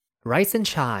Rise and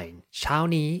Shine เช้า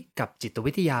นี้กับจิต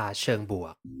วิทยาเชิงบว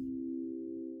ก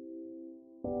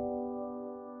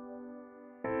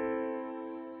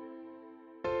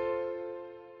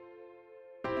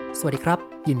สวัสดีครับ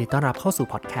ยินดีต้อนรับเข้าสู่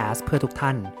พอดแคสต์เพื่อทุกท่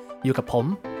านอยู่กับผม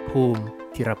ภูมิ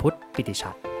ธีรพุทธปิติ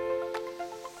ชัด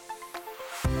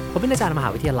ผมเป็นอาจารย์มหา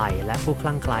วิทยาลัยและผู้ค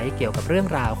ลั่งไคล้เกี่ยวกับเรื่อง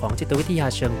ราวของจิตวิทยา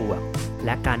เชิงบวกแล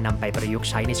ะการนำไปประยุกต์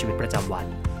ใช้ในชีวิตประจำวัน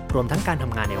รวมทั้งการท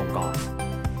ำงานในองค์กร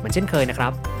เหมือนเช่นเคยนะครั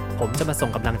บผมจะมาส่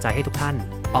งกำลังใจให้ทุกท่าน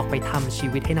ออกไปทำชี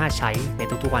วิตให้น่าใช้ใน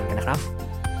ทุกๆวันกันนะครับ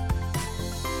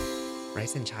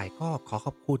Rise and Shine ก็ขอข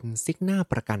อบคุณซิกนา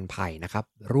ประกันภัยนะครับ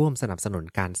ร่วมสนับสนุน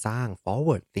การสร้าง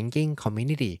Forward Thinking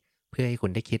Community เพื่อให้คุ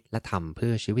ณได้คิดและทำเพื่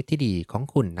อชีวิตที่ดีของ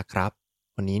คุณนะครับ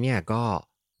วันนี้เนี่ยก็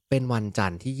เป็นวันจั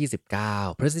นทร์ที่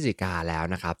29พฤศจิกายนแล้ว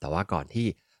นะครับแต่ว่าก่อนที่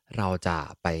เราจะ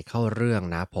ไปเข้าเรื่อง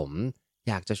นะผม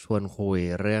อยากจะชวนคุย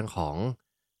เรื่องของ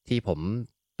ที่ผม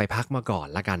ไปพักมาก่อน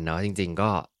ละกันเนาะจริงๆ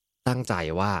ก็ตั้งใจ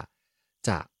ว่าจ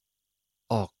ะ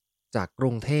ออกจากก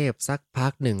รุงเทพสักพั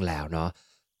กหนึ่งแล้วเนาะ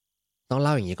ต้องเ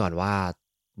ล่าอย่างนี้ก่อนว่า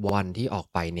วันที่ออก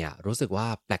ไปเนี่ยรู้สึกว่า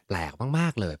แปลกๆมา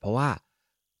กๆเลยเพราะว่า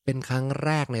เป็นครั้งแ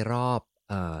รกในรอบ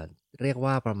เรียก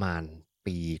ว่าประมาณ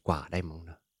ปีกว่าได้มั้ง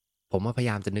นะผมพยา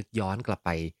ยามจะนึกย้อนกลับไป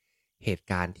เหตุ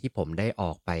การณ์ที่ผมได้อ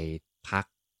อกไปพัก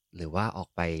หรือว่าออก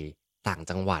ไปต่าง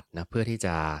จังหวัดนะเพื่อที่จ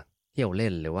ะเที่ยวเล่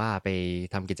นหรือว่าไป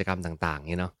ทำกิจกรรมต่างๆ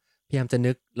เนี่ยเนาะพยายามจะ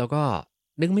นึกแล้วก็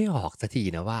นึกไม่ออกสักที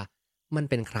นะว่ามัน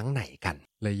เป็นครั้งไหนกัน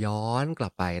เลยย้อนกลั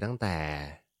บไปตั้งแ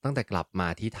ต่กลับมา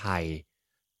ที่ไทย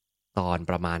ตอน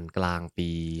ประมาณกลางปี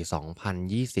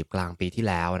2020กลางปีที่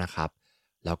แล้วนะครับ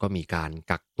แล้วก็มีการ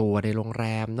กักตัวในโรงแร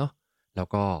มเนาะแล้ว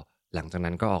ก็หลังจาก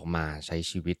นั้นก็ออกมาใช้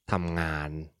ชีวิตทำงาน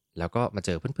แล้วก็มาเจ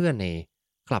อเพื่อนๆใน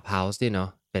Clubhouse ด้วยเนาะ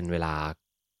เป็นเวลา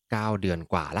9 เดือน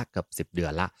กว่าละเกือบ10 เดือ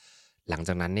นละหลังจ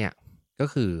ากนั้นเนี่ยก็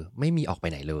คือไม่มีออกไป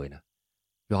ไหนเลยนะ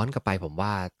ย้อนกลับไปผมว่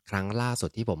าครั้งล่าสุด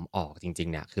ที่ผมออกจริง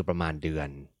ๆเนี่ยคือประมาณเดื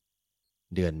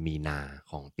อนมีนา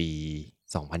ของปี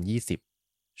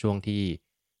2020ช่วงที่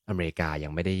อเมริกายั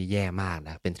งไม่ได้แย่มากน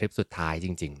ะเป็นทริปสุดท้ายจ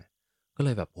ริงๆนะก็เล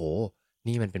ยแบบโห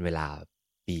นี่มันเป็นเวลา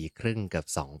ปีครึ่งเกือบ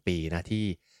2 ปีนะที่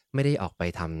ไม่ได้ออกไป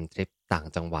ทำทริปต่าง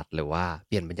จังหวัดหรือว่าเ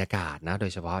ปลี่ยนบรรยากาศนะโด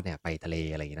ยเฉพาะเนี่ยไปทะเล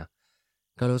อะไรอย่างงี้เนาะ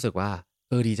ก็รู้สึกว่า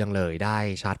ดีจังเลยได้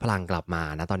ชาร์จพลังกลับมา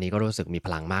นะตอนนี้ก็รู้สึกมีพ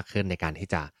ลังมากขึ้นในการที่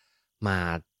จะมา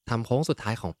ทำโค้งสุดท้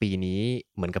ายของปีนี้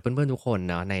เหมือนกับเพื่อนๆทุกคน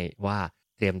เนาะในว่า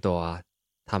เตรียมตัว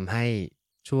ทำให้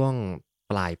ช่วง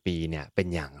ปลายปีเนี่ยเป็น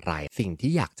อย่างไรสิ่ง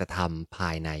ที่อยากจะทำภ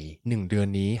ายใน1 เดือน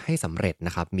นี้ให้สำเร็จน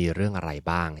ะครับมีเรื่องอะไร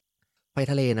บ้างไป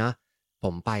ทะเลนะผ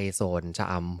มไปโซนชะ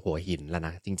อำหัวหินแล้วน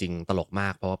ะจริงๆตลกมา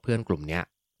กเพราะว่าเพื่อนกลุ่มเนี้ย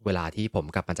เวลาที่ผม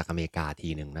กลับมาจากอเมริกาที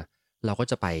หนึ่งนะเราก็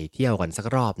จะไปเที่ยวกันสัก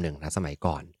รอบหนึ่งนะสมัย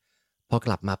ก่อนพอก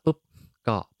ลับมาปุ๊บ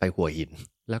ก็ไปหัวหิน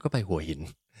แล้วก็ไปหัวหิน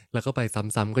แล้วก็ไป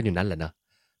ซ้ำๆกันอยู่นั่นแหละนะ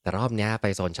แต่รอบเนี้ยไป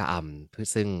โซนชะอ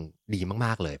ำซึ่งดีม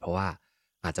ากๆเลยเพราะว่า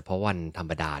อาจจะเพราะวันธรร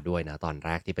มดาด้วยนะตอนแร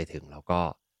กที่ไปถึงแล้วก็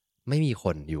ไม่มีค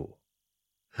นอยู่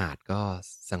หาดก็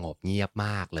สงบเงียบม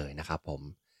ากเลยนะครับผม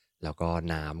แล้วก็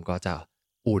น้ำก็จะ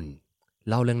อุ่น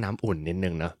เล่าเรื่องน้ำอุ่นนิดนึ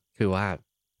งเนาะคือว่า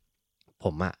ผ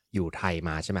มอะอยู่ไทยม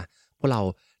าใช่ไหมพวกเรา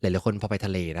หลายๆคนพอไปท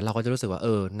ะเลนะเราก็จะรู้สึกว่า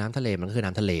น้ำทะเลมันก็คือ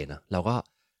น้ำทะเลเนาะเราก็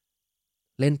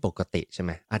เล่นปกติใช่ไห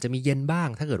มอาจจะมีเย็นบ้าง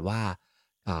ถ้าเกิดว่า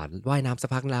ว่ายน้ำสัก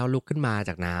พักแล้วลุกขึ้นมาจ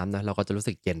ากน้ำนะเราก็จะรู้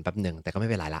สึกเย็นแป๊บหนึ่งแต่ก็ไม่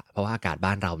เป็นไรละเพราะว่าอากาศบ้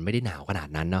านเรามันไม่ได้หนาวขนาด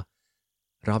นั้นเนาะ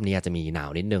รอบนี้อาจจะมีหนาว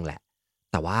นิดนึงแหละ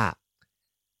แต่ว่า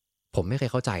ผมไม่เคย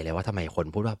เข้าใจเลยว่าทำไมคน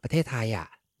พูดว่าประเทศไทยอะ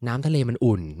น้ำทะเลมัน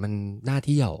อุ่นมันน่าเ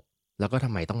ที่ยวแล้วก็ท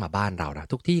ำไมต้องมาบ้านเรานะ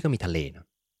ทุกที่ก็มีทะเลนะ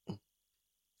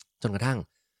จนกระทั่ง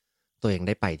ตัวเองไ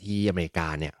ด้ไปที่อเมริกา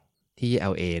เนี่ยที่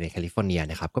LA ในแคลิฟอร์เนีย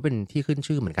นะครับก็เป็นที่ขึ้น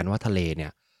ชื่อเหมือนกันว่าทะเลเนี่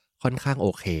ยค่อนข้างโอ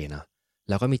เคนะ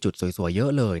แล้วก็มีจุดสวยๆเยอ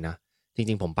ะเลยนะจ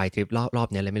ริงๆผมไปทริปรอบ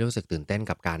เนี้ยเลยไม่รู้สึกตื่นเต้น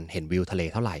กับการเห็นวิวทะเล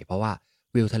เท่าไหร่เพราะว่า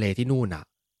วิวทะเลที่นู่นน่ะ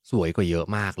สวยกว่าเยอะ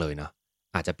มากเลยเนาะ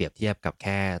อาจจะเปรียบเทียบกับแ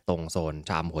ค่ตรงโซนช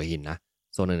ะอำหัวหินนะ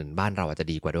โซนอื่นๆบ้านเราอาจจะ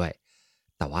ดีกว่าด้วย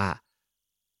แต่ว่า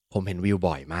ผมเห็นวิว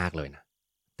บ่อยมากเลยนะ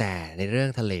แต่ในเรื่อ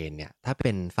งทะเลเนี่ยถ้าเ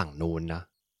ป็นฝั่งนู้นนะ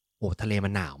โอ้ทะเลมั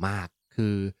นหนาวมากคื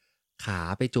อขา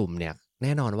ไปจุ่มเนี่ยแ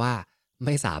น่นอนว่าไ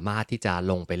ม่สามารถที่จะ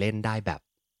ลงไปเล่นได้แบบ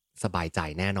สบายใจ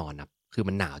แน่นอนนะคือ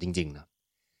มันหนาวจริงๆนะ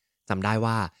จำได้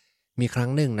ว่ามีครั้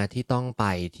งหนึ่งนะที่ต้องไป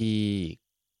ที่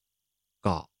เก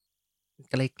าะ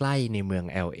ใกล้ๆในเมือง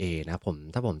LA นะ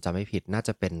ถ้าผมจำไม่ผิดน่าจ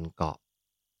ะเป็นเกาะ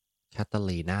แคทา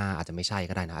ลีนาอาจจะไม่ใช่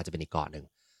ก็ได้นะอาจจะเป็นอีกเกาะหนึ่ง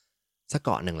สักเก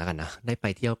าะหนึ่งแล้วกันนะได้ไป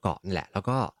เที่ยวเกาะนี่แหละแล้ว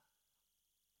ก็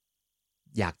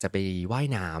อยากจะไปว่าย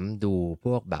น้ำดูพ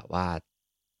วกแบบว่า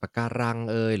ปะการัง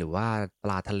หรือว่าป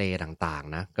ลาทะเลต่าง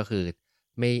ๆนะก็คือ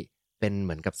ไม่เป็นเห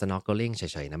มือนกับ snorkeling เฉ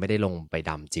ยๆนะไม่ได้ลงไป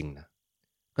ดำจริงนะ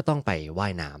ก็ต้องไปว่า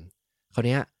ยน้ำคราว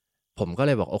เนี้ยผมก็เ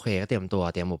ลยบอกโอเคก็เตรีย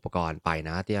มอุปกรณ์ไป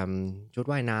นะเตรียมชุด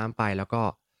ว่ายน้ำไปแล้วก็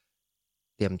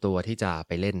ตรียมตัวที่จะไ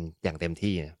ปเล่นอย่างเต็ม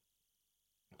ที่เนี่ย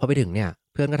พอไปถึงเนี่ย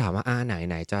เพื่อนก็ถามว่าไ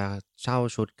หนจะเช่า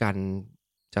ชุดกัน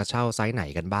จะเช่าไซส์ไหน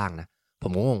กันบ้างนะผ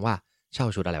มก็งงว่าเช่า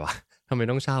ชุดอะไรวะทำไม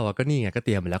ต้องเช่าอะก็นี่ไงก็เต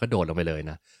รียมไปแล้วก็โดดลงไปเลย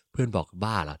นะเพื่อนบอก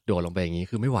บ้าเหรอโดดลงไปอย่างงี้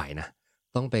คือไม่ไหวนะ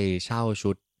ต้องไปเช่า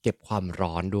ชุดเก็บความ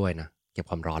ร้อนด้วยนะเก็บ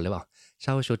ความร้อนหรือเปล่าเ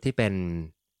ช่าชุดที่เป็น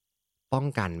ป้อง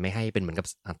กันไม่ให้เป็นเหมือนกับ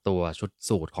ตัวชุด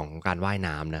สูทของการว่าย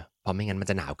น้ำนะเพราะไม่งั้นมัน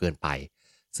จะหนาวเกินไป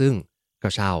ซึ่งก็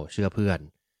เช่าเชื่อเพื่อน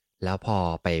แล้วพอ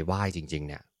ไปว่ายจริงๆ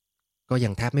เนี่ยก็ยั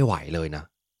งแทบไม่ไหวเลยนะ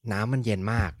น้ำมันเย็น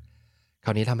มาก คร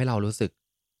าวนี้ทำให้เรารู้สึก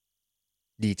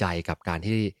ดีใจกับการ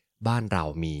ที่บ้านเรา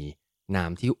มีน้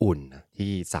ำที่อุ่นนะ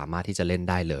ที่สามารถที่จะเล่น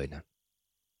ได้เลยนะ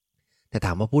แต่ถ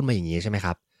ามว่าพูดมาอย่างนี้ใช่ไหมค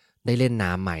รับได้เล่น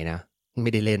น้ำไหมนะไ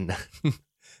ม่ได้เล่นนะ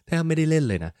แทบไม่ได้เล่น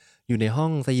เลยนะอยู่ในห้อ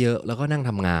งซะเยอะแล้วก็นั่ง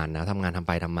ทำงานนะทำงานทำไ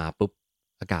ปทำมาปุ๊บ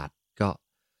อากาศก็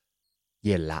เ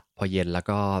ย็นละพอเย็นแล้ว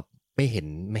ก็ไม่เห็น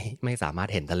ไม่สามารถ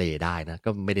เห็นทะเลได้นะก็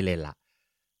ไม่ได้เล่นละ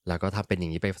แล้วก็ถ้าเป็นอย่า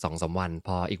งนี้ไป2-3วันพ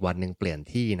ออีกวันหนึ่งเปลี่ยน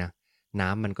ที่นะน้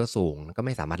ำมันก็สูงก็ไ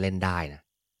ม่สามารถเล่นได้นะ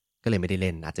ก็เลยไม่ได้เ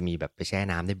ล่นอาจจะมีแบบไปแช่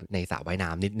น้ำในสระว่ายน้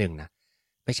ำนิดนึงนะ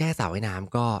ไปแช่สระว่ายน้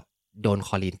ำก็โดนค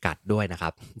ลอรีนกัดด้วยนะครั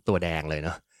บตัวแดงเลยเน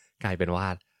าะกลายเป็นว่า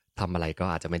ทำอะไรก็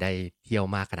อาจจะไม่ได้เที่ยว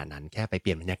มากขนาดนั้นแค่ไปเป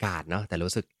ลี่ยนบรรยากาศเนาะแต่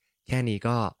รู้สึกแค่นี้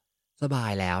ก็สบา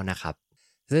ยแล้วนะครับ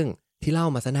ซึ่งที่เล่า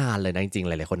มาซะนานเลยนะจริงๆ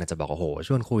หลายๆคนอาจจะบอกโอ้โหช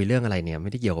วนคุยเรื่องอะไรเนี่ยไ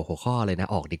ม่ได้เกี่ยวกับหัวข้อเลยนะ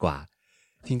ออกดีกว่า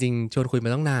จริงๆชวนคุยมา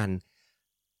ตั้งนาน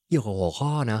เกี่ยวกับหัวข้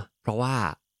อนะเพราะว่า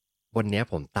วันนี้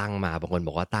ผมตั้งมาบางคนบ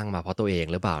อกว่าตั้งมาเพราะตัวเอง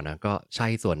หรือเปล่านะก็ใช่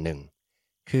ส่วนหนึ่ง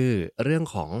คือเรื่อง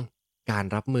ของการ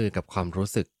รับมือกับความรู้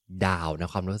สึกดาวนะ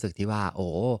ความรู้สึกที่ว่าโอ้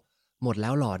หมดแล้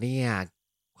วเหรอเนี่ย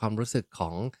ความรู้สึกขอ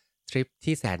งทริป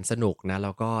ที่แสนสนุกนะแ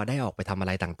ล้วก็ได้ออกไปทำอะไ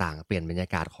รต่างๆเปลี่ยนบรรยา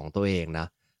กาศของตัวเองนะ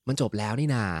มันจบแล้วนี่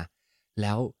นาแ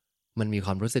ล้วมันมีค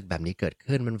วามรู้สึกแบบนี้เกิด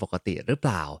ขึ้นมันปกติหรือเป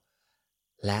ล่า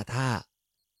และถ้า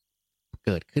เ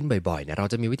กิดขึ้นบ่อยๆเนี่ยเรา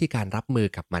จะมีวิธีการรับมือ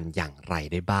กับมันอย่างไร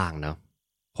ได้บ้างเนาะ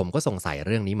ผมก็สงสัยเ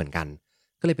รื่องนี้เหมือนกัน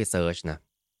ก็เลยไปเซิร์ชนะ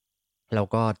แล้ว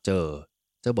ก็เจอ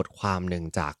บทความหนึ่ง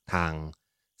จากทาง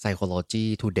Psychology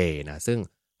Today นะซึ่ง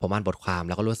ผมอ่านบทความแ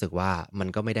ล้วก็รู้สึกว่ามัน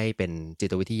ก็ไม่ได้เป็นจิ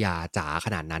ตวิทยาจ๋าข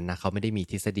นาดนั้นนะเขาไม่ได้มี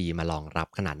ทฤษฎีมารองรับ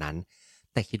ขนาดนั้น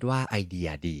แต่คิดว่าไอเดีย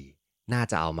ดีน่า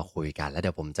จะเอามาคุยกันแล้วเ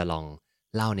ดี๋ยวผมจะลอง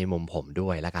เล่าในมุมผมด้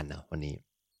วยแล้วกันเนาะวันนี้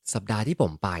สัปดาห์ที่ผ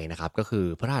มไปนะครับก็คือ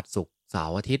พฤหัสศุกร์เสา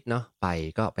ร์อาทิตย์เนาะไป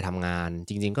ก็ไปทำงาน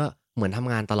จริงๆก็เหมือนท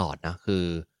ำงานตลอดนะคือ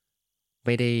ไ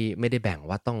ม่ได้แบ่ง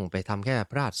ว่าต้องไปทำแค่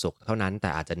พฤหัสศุกร์เท่านั้นแต่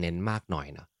อาจจะเน้นมากหน่อย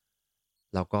นะ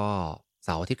แล้วก็เส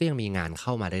าร์อาทิตย์ก็ยังมีงานเข้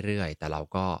ามาเรื่อยๆแต่เรา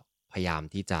ก็พยายาม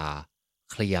ที่จะ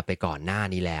เคลียร์ไปก่อนหน้า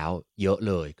นี้แล้วเยอะ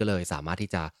เลยก็เลยสามารถ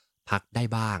ที่จะพักได้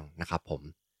บ้างนะครับผม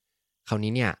คราว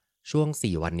นี้เนี่ยช่วง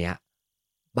4วันเนี้ย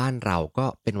บ้านเราก็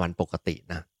เป็นวันปกติ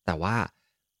นะแต่ว่า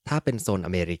ถ้าเป็นโซน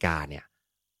อเมริกาเนี่ย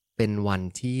เป็นวัน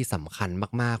ที่สำคัญ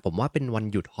มากๆผมว่าเป็นวัน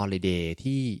หยุดฮอลิเดย์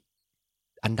ที่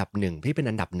อันดับหนึ่งที่เป็น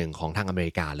อันดับหนึ่งของทางอเม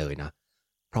ริกาเลยนะ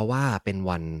เพราะว่าเป็น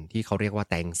วันที่เขาเรียกว่า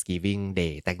Thanksgiving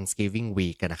Day Thanksgiving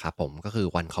Week กันนะครับผมก็คือ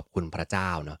วันขอบคุณพระเจ้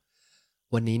าเนาะ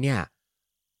วันนี้เนี่ย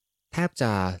แทบจ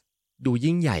ะดู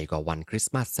ยิ่งใหญ่กว่าวันคริส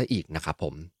ต์มาสซะอีกนะครับ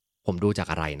ผมดูจาก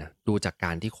อะไรนะดูจากก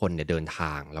ารที่คนเนี่ยเดินท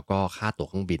างแล้วก็ค่าตั๋ว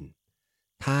เครื่องบิน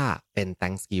ถ้าเป็น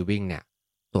Thanksgiving เนี่ย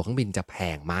ตั๋วเครื่องบินจะแพ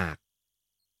งมาก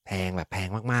แพงแบบแพง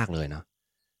มากๆเลยเนาะ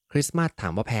คริสต์มาสถา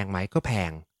มว่าแพงไหมก็แพ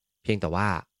งเพียงแต่ว่า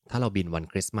ถ้าเราบินวัน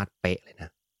คริสต์มาสเป๊ะเลยนะ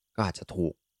ก็อาจจะถู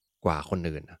ก กว่าคน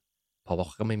อื่นนะเพราะว่า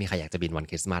ก็ไม่มีใครอยากจะบินวัน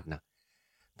คริสต์มาสนะ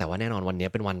แต่ว่าแน่นอนวันนี้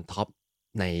เป็นวันท็อป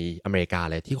ในอเมริกา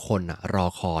เลยที่คนนะรอ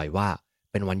คอยว่า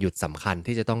เป็นวันหยุดสำคัญ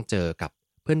ที่จะต้องเจอกับ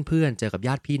เพื่อนๆเจอกับญ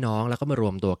าติพี่น้องแล้วก็มาร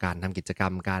วมตัวกันทำกิจกร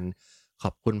รมกันขอ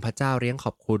บคุณพระเจ้าเลี้ยงข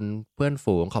อบคุณเพื่อน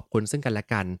ฝูงขอบคุณซึ่งกันและ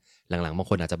กันหลังๆบาง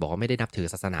คนอาจจะบอกว่าไม่ได้นับถือ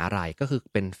ศาสนาอะไรก็คือ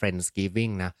เป็น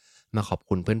Friendsgiving นะมาขอบ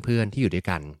คุณเพื่อนๆที่อยู่ด้วย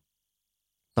กัน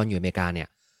ตอนอยู่อเมริกาเนี่ย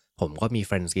ผมก็มี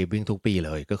Friendsgiving ทุกปีเ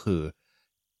ลยก็คือ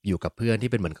อยู่กับเพื่อน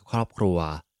ที่เป็นเหมือนกับครอบครัว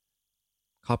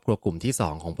กลุ่มที่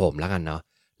2ของผมแล้วกันเนาะ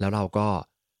แล้วเราก็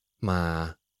มา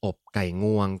อบไก่ง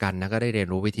วงกันนะก็ได้เรียน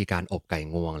รู้วิธีการอบไก่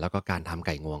งวงแล้วก็การทำไ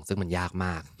ก่งวงซึ่งมันยากม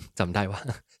ากจำได้ว่า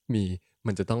มี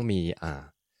มันจะต้องมี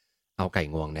เอาไก่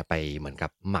งวงเนี่ยไปเหมือนกั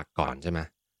บหมักก่อนใช่ไหม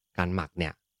การหมักเนี่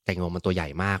ยไก่งวงมันตัวใหญ่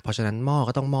มากเพราะฉะนั้นหม้อ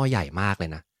ก็ต้องหม้อใหญ่มากเลย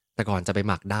นะแต่ก่อนจะไป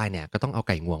หมักได้เนี่ยก็ต้องเอาไ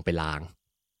ก่งวงไปล้าง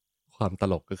ความต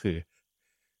ลกก็คือ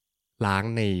ล้าง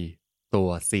ในตัว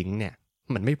ซิงค์เนี่ย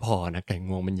มันไม่พอนะไก่ง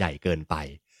วงมันใหญ่เกินไป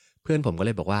เพื่อนผมก็เ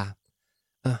ลยบอกว่า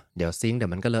เดี๋ยวซิงค์เดี๋ย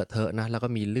วมันก็เลอะเทอะนะแล้วก็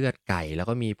มีเลือดไก่แล้ว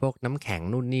ก็มีพวกน้ำแข็ง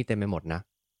นู่นนี่เต็มไปหมดนะ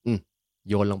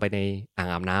โยนลงไปในอ่าง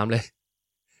อาบน้ำเลย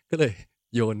ก็เลย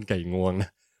โยนไก่งวงนะ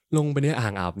ลงไปในอ่า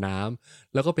งอาบน้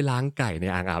ำแล้วก็ไปล้างไก่ใน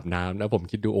อ่างอาบน้ำนะผม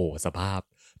คิดดูโอ้สภาพ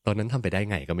ตอนนั้นทำไปได้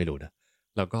ไงก็ไม่รู้นะ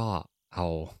แล้วก็เอา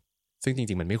ซึ่งจ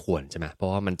ริงๆมันไม่ควรใช่ไหมเพราะ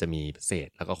ว่ามันจะมีเศษ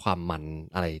แล้วก็ความมัน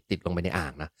อะไรติดลงไปในอ่า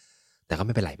งนะ แต่ก็ไ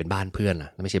ม่เป็นไรเป็นบ้านเพื่อนนะ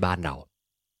ไม่ใช่บ้านเรา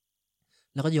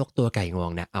แล้วก็ยกตัวไก่งว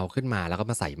งเนี่ยเอาขึ้นมาแล้วก็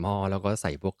มาใส่หม้อแล้วก็ใ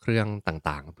ส่พวกเครื่อง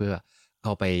ต่างๆเพื่อเอ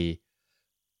าไป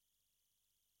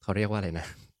เขาเรียกว่าอะไรนะ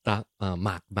ห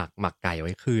มักไก่ไ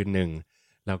ว้คืนหนึ่ง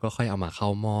แล้วก็ค่อยเอามาเข้า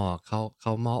หม้อเข้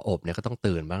าหม้ออบเนี่ยก็ต้อง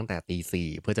ตื่นมาตั้งแต่ตีสี่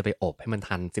เพื่อจะไปอบให้มัน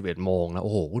ทัน11 โมงนะโ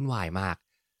อ้โหวุ่นวายมาก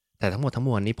แต่ทั้งหมดทั้งม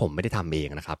วลนี้ผมไม่ได้ทำเอง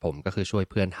นะครับผมก็คือช่วย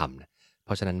เพื่อนทำนะเพ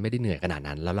ราะฉะนั้นไม่ได้เหนื่อยขนาด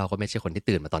นั้นแล้วเราก็ไม่ใช่คนที่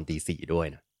ตื่นมาตอนตีสี่ด้วย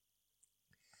นะ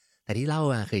แต่ที่เล่า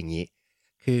มาคืออย่างนี้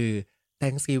คือ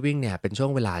Thanksgiving เนี่ยเป็นช่ว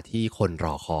งเวลาที่คนร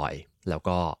อคอย แล้ว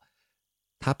ก็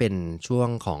ถ้าเป็นช่วง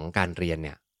ของการเรียนเ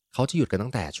นี่ยเขาจะหยุดกันตั้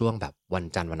งแต่ช่วงแบบวัน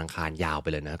จันทร์วันอังคารยาวไป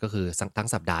เลยนะก็คือทั้ง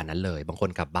สัปดาห์นั้นเลยบางคน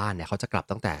กลับบ้านเนี่ยเขาจะกลับ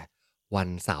ตั้งแต่วัน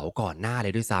เสาร์ก่อนหน้าเล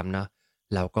ยด้วยซ้ำเนาะ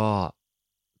แล้วก็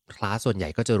คลาสส่วนใหญ่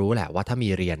ก็จะรู้แหละว่าถ้ามี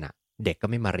เรียนอ่ะเด็กก็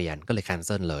ไม่มาเรียนก็เลยแคนเ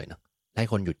ซิลเลยเนาะให้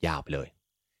คนหยุดยาวไปเลย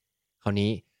คราวนี้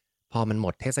พอมันหม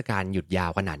ดเทศกาลหยุดยา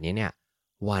วขนาดนี้เนี่ย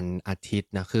วันอาทิต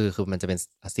ย์นะคือมันจะเป็น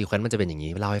ซีเควนซ์มันจะเป็นอย่าง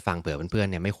นี้เล่าให้ฟังเผื่อเพื่อนๆ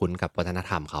เนี่ยไม่คุ้นกับวัฒน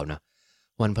ธรรมเขานะ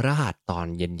วันพฤหัสตอน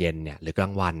เย็นๆเนี่ยหรือกลา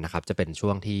งวันนะครับจะเป็นช่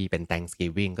วงที่เป็น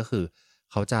Thanksgiving ก็คือ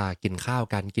เขาจะกินข้าว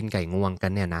กันกินไก่งวงกั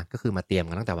นเนี่ยนะก็คือมาเตรียม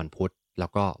กันตั้งแต่วันพุธแล้ว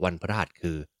ก็วันพฤหัส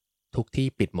คือทุกที่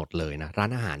ปิดหมดเลยนะร้าน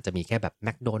อาหารจะมีแค่แบบแม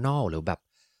คโดนัลล์หรือแบบ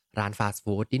ร้านฟาสต์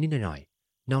ฟู้ดนิดๆหน่อย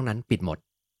ๆนอกนั้นปิดหมด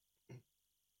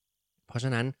เพราะฉ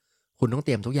ะนั้นคุณต้องเต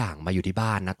รียมทุกอย่างมาอยู่ที่บ้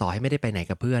านนะต่อให้ไม่ได้ไปไหน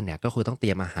กับเพื่อนเนี่ยก็คือต้องเต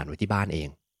รียมอาหารไว้ที่บ้านเอง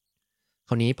ค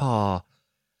ราวนี้พอ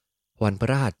วันพฤ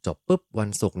หัสจบปุ๊บวัน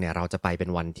ศุกร์เนี่ยเราจะไปเป็น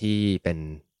วันที่เป็น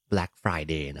Black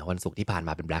Friday นะวันศุกร์ที่ผ่านม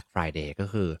าเป็น Black Friday ก็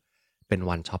คือเป็น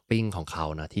วันช้อปปิ้งของเขา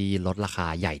นะที่ลดราคา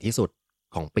ใหญ่ที่สุด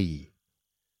ของปี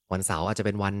วันเสาร์อาจจะเ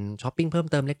ป็นวันช้อปปิ้งเพิ่ม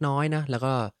เติมเล็กน้อยนะแล้ว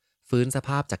ก็ฟื้นสภ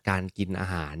าพจากการกินอา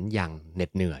หารอย่างเหน็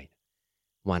ดเหนื่อย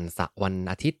วัน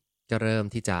อาทิตย์จะเริ่ม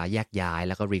ที่จะแยกย้ายแ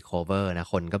ล้วก็ recover นะ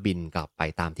คนก็บินกลับไป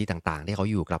ตามที่ต่างๆที่เขา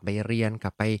อยู่กลับไปเรียนก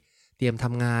ลับไปเตรียมท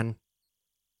ำงาน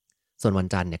ส่วนวัน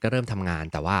จันทร์เนี่ยก็เริ่มทำงาน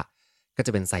แต่ว่าก็จ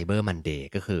ะเป็นไซเบอร์มันเดย์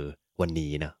ก็คือวัน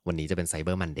นี้นะวันนี้จะเป็นไซเบ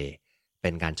อร์มันเดย์เป็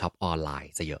นการช็อปออนไล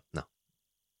น์ซะเยอะเนาะ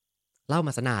เล่าม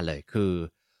าซะนานเลยคือ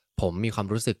ผมมีความ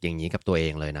รู้สึกอย่างนี้กับตัวเอ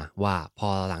งเลยนะว่าพอ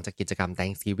หลังจากกิจกรรม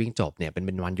Thanksgiving จบเนี่ยเ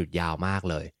ป็นวันหยุดยาวมาก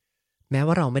เลยแม้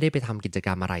ว่าเราไม่ได้ไปทำกิจกร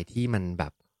รมอะไรที่มันแบ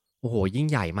บโอ้โหยิ่ง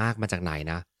ใหญ่มากมาจากไหน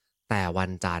นะแต่วั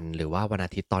นจันทร์หรือว่าวันอา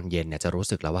ทิตย์ตอนเย็นเนี่ยจะรู้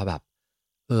สึกแล้วว่าแบบ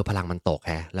พลังมันตกแ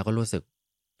ฮะแล้วก็รู้สึก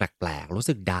แปลกๆรู้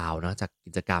สึกดาวน์เนาะจาก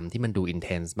กิจกรรมที่มันดู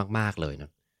intense มากๆเลยเนา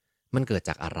ะมันเกิดจ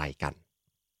ากอะไรกัน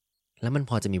แล้วมัน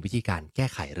พอจะมีวิธีการแก้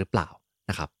ไขหรือเปล่า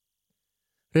นะครับ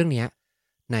เรื่องเนี้ย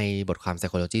ในบทความ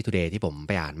Psychology Today ที่ผมไ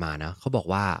ปอ่านมานะเขาบอก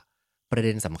ว่าประเ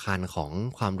ด็นสำคัญของ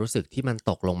ความรู้สึกที่มัน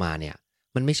ตกลงมาเนี่ย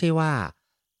มันไม่ใช่ว่า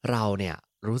เราเนี่ย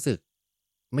รู้สึก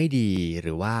ไม่ดีห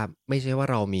รือว่าไม่ใช่ว่า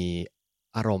เรามี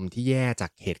อารมณ์ที่แย่จา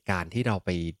กเหตุการณ์ที่เราไป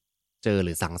เจอห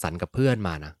รือสังสรรค์กับเพื่อนม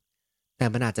านะแต่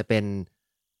มันอาจจะเป็น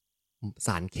ส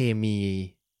ารเคมี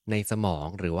ในสมอง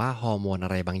หรือว่าฮอร์โมนอะ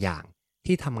ไรบางอย่าง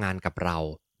ที่ทำงานกับเรา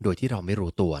โดยที่เราไม่รู้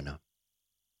ตัวเนาะ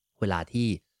เวลาที่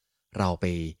เราไป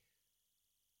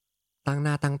ตั้งห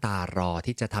น้าตั้งตารอ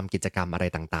ที่จะทำกิจกรรมอะไร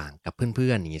ต่างๆกับเพื่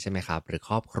อนๆอย่างนี้ใช่ไหมครับหรือค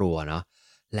รอบครัวเนาะ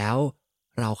แล้ว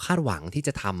เราคาดหวังที่จ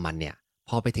ะทำมันเนี่ยพ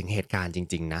อไปถึงเหตุการณ์จ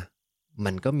ริงๆนะ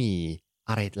มันก็มี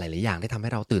อะไรหลายๆอย่างที่ทำให้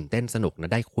เราตื่นเต้นสนุกนะ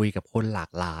ได้คุยกับคนหลา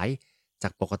กหลายจา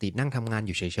กปกตินั่งทำงานอ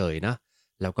ยู่เฉยๆเนาะ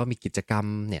แล้วก็มีกิจกรรม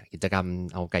เนี่ยกิจกรรม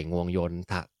เอาไก่งวงโยน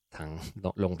ถัง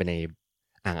ลงไปใน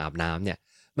อ่างอาบน้ำเนี่ย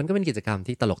มันก็เป็นกิจกรรม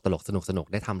ที่ตลกสนุก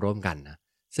ได้ทำร่วมกันนะ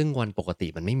ซึ่งวันปกติ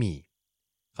มันไม่มี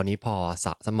คราวนี้พอ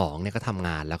สมองเนี่ยก็ทำง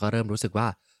านแล้วก็เริ่มรู้สึกว่า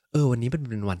วันนี้มัน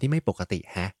เป็นวันที่ไม่ปกติ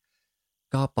แฮะ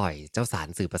ก็ปล่อยเจ้าสาร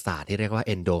สื่อประสาทที่เรียกว่าเ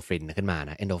อนโดฟินขึ้นมา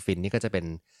นะเอนโดฟินนี่ก็จะเป็น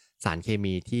สารเค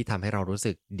มีที่ทำให้เรารู้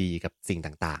สึกดีกับสิ่ง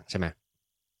ต่างๆใช่ไหม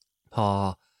พอ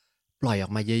ปล่อยออ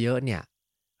กมาเยอะๆเนี่ย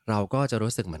เราก็จะ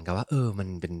รู้สึกเหมือนกับว่ามัน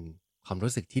เป็นความ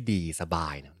รู้สึกที่ดีสบา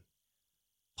ยนะ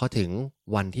พอถึง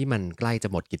วันที่มันใกล้จะ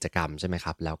หมดกิจกรรมใช่ไหมค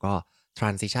รับแล้วก็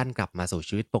transition กลับมาสู่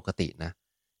ชีวิตปกตินะ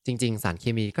จริงๆสารเค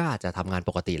มีก็อาจจะทำงาน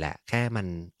ปกติแหละแค่มัน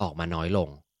ออกมาน้อยลง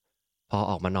พอ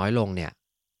ออกมาน้อยลงเนี่ย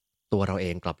ตัวเราเอ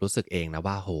งกลับรู้สึกเองนะ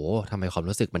ว่าโหทำไมความ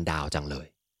รู้สึกมันดาวจังเลย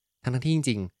ทั้งที่จ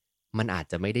ริงๆมันอาจ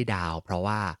จะไม่ได้ดาวเพราะ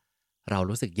ว่าเรา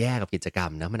รู้สึกแย่กับกิจกรร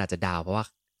มนะมันอาจจะดาวเพราะว่า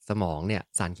สมองเนี่ย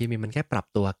สารเคมีมันแค่ปรับ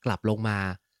ตัวกลับลงมา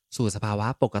สู่สภาวะ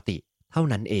ปกติเท่า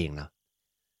นั้นเองเนาะ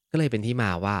ก็เลยเป็นที่มา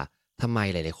ว่าทำไม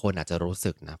หลายๆคนอาจจะรู้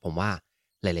สึกนะผมว่า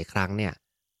หลายๆครั้งเนี่ย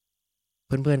เ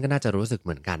พื่อนๆก็น่าจะรู้สึกเห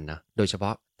มือนกันนะโดยเฉพา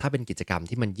ะถ้าเป็นกิจกรรม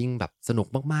ที่มันยิ่งแบบสนุก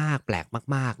มากๆแปลก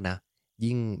มากๆนะ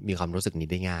ยิ่งมีความรู้สึกนี้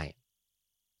ได้ง่าย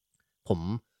ผม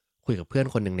คุยกับเพื่อน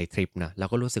คนหนึ่งในทริปนะแล้ว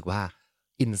ก็รู้สึกว่า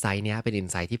อินไซต์เนี้ยเป็นอิน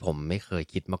ไซต์ที่ผมไม่เคย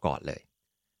คิดมาก่อนเลย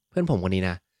เพื่อนผมคนนี้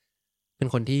นะเป็น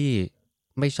คนที่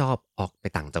ไม่ชอบออกไป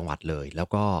ต่างจังหวัดเลยแล้ว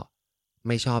ก็ ไ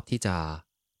ม่ชอบที่จะ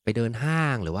ไปเดินห้า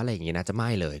งหรือว่าอะไรอย่างงี้นะจะไม่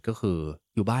เลยก็คือ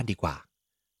อยู่บ้านดีกว่า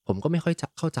ผ ผมก็ไม่ค่อยจะ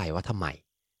เข้าใจว่าทำไม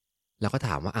แล้วก็ถ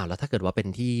ามว่าแล้วถ้าเกิดว่าเป็น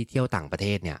ที่เที่ยวต่างประเท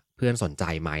ศเนี่ยเพื่อนสนใจ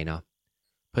ไหมเนาะ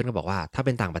เพื่อนก็บอกว่าถ้าเ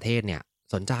ป็นต่างประเทศเนี่ย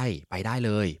สนใจไปได้เ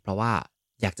ลยเพราะว่า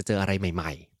อยากจะเจออะไรให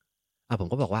ม่ๆผม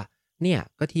ก็บอกว่าเนี่ย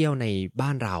ก็เที่ยวในบ้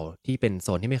านเราที่เป็นโซ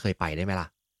นที่ไม่เคยไปได้ไหมล่ะ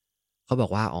เขาบอ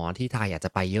กว่าที่ไทยอาจจ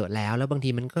ะไปเยอะแล้วบางที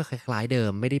มันก็คล้ายๆเดิ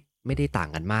มไม่ได้ต่าง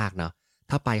กันมากเนาะ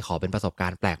ถ้าไปขอเป็นประสบกา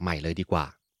รณ์แปลกใหม่เลยดีกว่า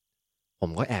ผม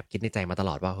ก็แอบคิดในใจมาตล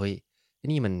อดว่าเฮ้ย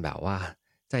นี่มันแบบว่า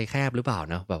ใจแคบหรือเปล่า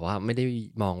เนาะแบบว่าไม่ได้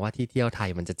มองว่าที่เที่ยวไทย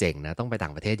มันจะเจ๋งนะต้องไปต่า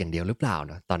งประเทศอย่างเดียวหรือเปล่า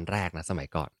เนาะตอนแรกนะสมัย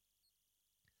ก่อน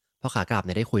พอขากลับเ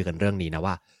นี่ยได้คุยกันเรื่องนี้นะ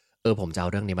ว่าผมจะเอา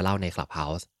เรื่องนี้มาเล่าใน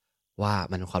Clubhouse ว่า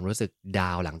มันความรู้สึกด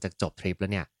าวน์หลังจากจบทริปแล้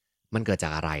วเนี่ยมันเกิดจา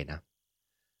กอะไรนะ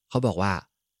เขาบอกว่า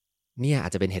เนี่ยอา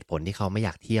จจะเป็นเหตุผลที่เขาไม่อย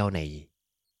ากเที่ยวใน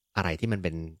อะไรที่มันเ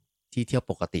ป็นที่เที่ยว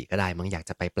ปกติก็ได้มั้งอยาก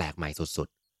จะไปแปลกใหม่สุด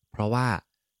ๆเพราะว่า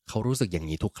เขารู้สึกอย่าง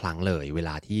นี้ทุกครั้งเลยเวล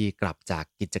าที่กลับจาก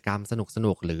กิจกรรมส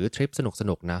นุกๆหรือทริปส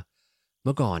นุกๆนะเ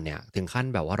มื่อก่อนเนี่ยถึงขั้น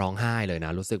แบบว่าร้องไห้เลยน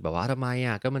ะรู้สึกแบบว่าทำไม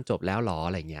ก็มันจบแล้วหรออ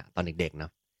ะไรเงี้ยตอนเด็กๆเนา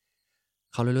ะ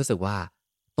เขาเลยรู้สึกว่า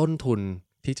ต้นทุน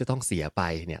ที่จะต้องเสียไป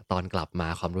เนี่ยตอนกลับมา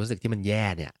ความรู้สึกที่มันแย่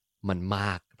เนี่ยมันม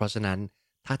ากเพราะฉะนั้น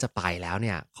ถ้าจะไปแล้วเ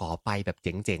นี่ยขอไปแบบเ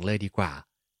จ๋งๆเลยดีกว่า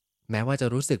แม้ว่าจะ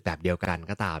รู้สึกแบบเดียวกัน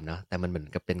ก็ตามนะแต่มันเหมือน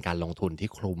กับเป็นการลงทุนที่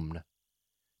คลุมนะ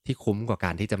ที่คุ้มกว่าก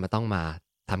ารที่จะมาต้องมา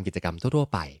ทำกิจกรรมทั่ว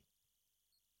ๆไป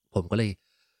ผมก็เลย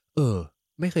เออ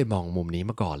ไม่เคยมองมุมนี้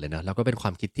มาก่อนเลยนะแล้วก็เป็นควา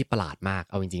มคิดที่ประหลาดมาก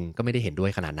เอาจริงๆก็ไม่ได้เห็นด้ว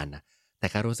ยขนาดนั้นนะแต่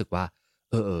แค่รู้สึกว่า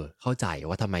เข้าใจ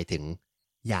ว่าทำไมถึง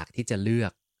อยากที่จะเลือ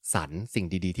กสรรสิ่ง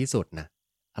ดีๆที่สุดนะ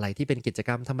อะไรที่เป็นกิจก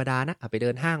รรมธรรมดานะไปเดิ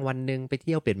นห้างวันหนึ่งไปเ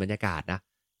ที่ยวเปลี่ยนบรรยากาศนะ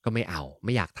ก็ไ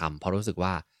ม่อยากทำเพราะรู้สึกว่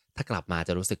าถ้ากลับมาจ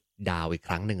ะรู้สึกดาวน์อีกค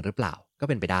รั้งหนึ่งหรือเปล่าก็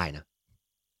เป็นไปได้นะ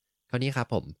คราวนี้ครับ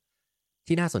ผม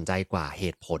ที่น่าสนใจกว่าเห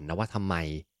ตุผลนะว่าทำไม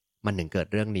มันถึงเกิด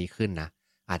เรื่องนี้ขึ้นนะ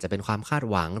อาจจะเป็นความคาด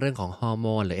หวังเรื่องของฮอร์โม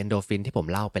นหรือ Endorphin ที่ผม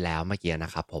เล่าไปแล้วเมื่อกี้น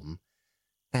ะครับผม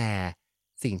แต่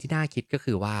สิ่งที่น่าคิดก็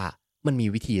คือว่ามันมี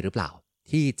วิธีหรือเปล่า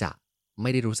ที่จะไม่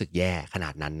ได้รู้สึกแย่ขนา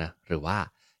ดนั้นนะหรือว่า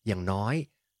อย่างน้อย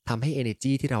ทำให้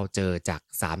energy ที่เราเจอจาก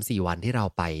3-4วันที่เรา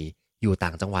ไปอยู่ต่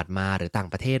างจังหวัดมาหรือต่าง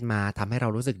ประเทศมาทำให้เรา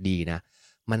รู้สึกดีนะ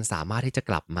มันสามารถที่จะ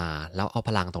กลับมาแล้วเอาพ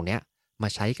ลังตรงเนี้ยมา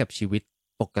ใช้กับชีวิต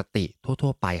ปกติทั่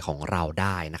วๆไปของเราไ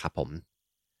ด้นะครับผม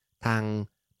ทาง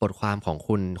บทความของ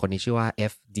คุณคนนี้ชื่อว่า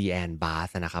F. Dean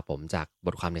Barth นะครับผมจากบ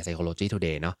ทความใน Psychology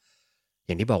Today เนาะอ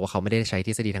ย่างที่บอกว่าเขาไม่ได้ใช้ท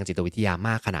ฤษฎีทางจิตวิทยาม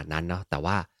ากขนาดนั้นเนาะแต่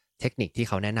ว่าเทคนิคที่เ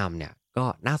ขาแนะนำเนี่ยก็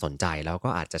น่าสนใจแล้วก็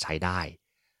อาจจะใช้ได้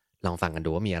ลองฟังกันดู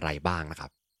ว่ามีอะไรบ้างนะครั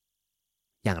บ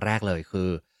อย่างแรกเลยคือ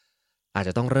อาจจ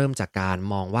ะต้องเริ่มจากการ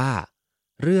มองว่า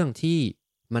เรื่องที่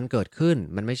มันเกิดขึ้น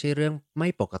มันไม่ใช่เรื่องไม่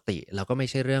ปกติแล้วก็ไม่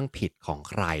ใช่เรื่องผิดของ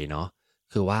ใครเนาะ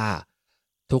คือว่า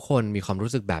ทุกคนมีความ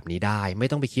รู้สึกแบบนี้ได้ไม่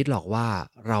ต้องไปคิดหรอกว่า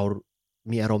เรา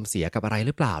มีอารมณ์เสียกับอะไรห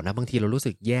รือเปล่านะบางทีเรารู้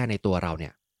สึกแย่ในตัวเราเนี่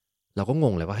ยเราก็ง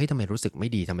งเลยว่าเฮ้ยทำไมรู้สึกไม่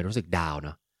ดีทำไมรู้สึกดาวน์เน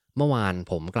าะเมื่อวาน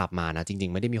ผมกลับมานะจริ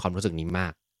งๆไม่ได้มีความรู้สึกนี้มา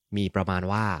กมีประมาณ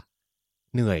ว่า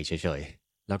เหนื่อยเฉย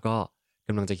ๆแล้วก็ก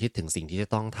ำลังจะคิดถึงสิ่งที่จะ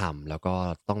ต้องทำแล้วก็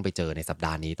ต้องไปเจอในสัปด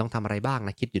าห์นี้ต้องทำอะไรบ้างน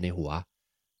ะคิดอยู่ในหัว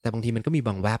แต่บางทีมันก็มีบ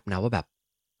างแวบนะว่าแบบ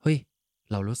เฮ้ย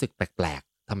เรารู้สึกแปลก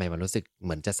ๆทำไมมันรู้สึกเห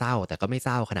มือนจะเศร้าแต่ก็ไม่เศ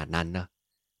ร้าขนาดนั้นนะ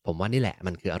ผมว่านี่แหละ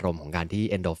มันคืออารมณ์ของการที่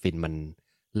Endorphin มัน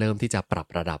เริ่มที่จะปรับ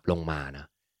ระดับลงมานะ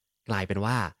กลายเป็น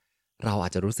ว่าเราอา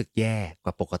จจะรู้สึกแย่ก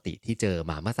ว่าปกติที่เจอ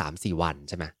มาเมื่อ3-4วัน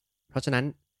ใช่ไหมเพราะฉะนั้น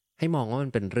ให้มองว่ามั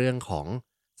นเป็นเรื่องของ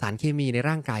สารเคมีใน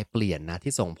ร่างกายเปลี่ยนนะ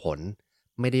ที่ส่งผล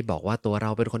ไม่ได้บอกว่าตัวเร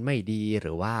าเป็นคนไม่ดีห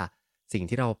รือว่าสิ่ง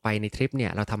ที่เราไปในทริปเนี่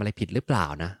ยเราทำอะไรผิดหรือเปล่า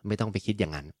นะไม่ต้องไปคิดอย่า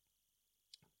งนั้น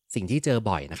สิ่งที่เจอ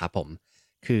บ่อยนะครับผม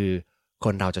คือค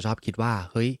นเราจะชอบคิดว่า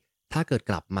เฮ้ย ถ้าเกิด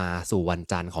กลับมาสู่วัน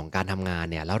จันทร์ของการทำงาน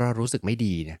เนี่ยแล้วเรารู้สึกไม่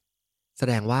ดีเนี่ยแส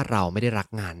ดงว่าเราไม่ได้รัก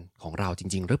งานของเราจ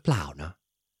ริงๆหรือเปล่าเนาะ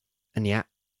อันเนี้ย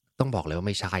ต้องบอกเลยว่า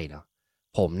ไม่ใช่เนาะ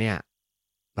ผมเนี่ย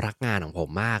รักงานของผม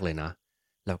มากเลยเนาะ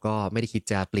แล้วก็ไม่ได้คิด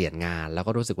จะเปลี่ยนงานแล้ว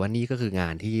ก็รู้สึกว่านี่ก็คืองา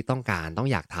นที่ต้องการต้อง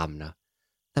อยากทำเนาะ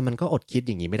แต่มันก็อดคิดอ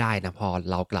ย่างนี้ไม่ได้นะพอ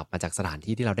เรากลับมาจากสถาน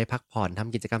ที่ที่เราได้พักผ่อนท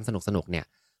ำกิจกรรมสนุกๆเนี่ย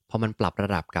พอมันปรับระ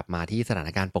ดับกลับมาที่สถาน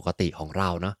การณ์ปกติของเรา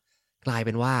เนาะ กลายเ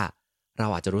ป็นว่าเรา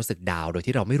อาจจะรู้สึกดาวน์โดย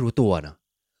ที่เราไม่รู้ตัวเนาะ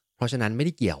เพราะฉะนั้นไม่ไ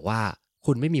ด้เกี่ยวว่า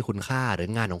คุณไม่มีคุณค่าหรือ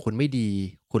งานของคุณไม่ดี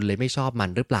คุณเลยไม่ชอบมัน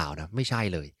หรือเปล่านะไม่ใช่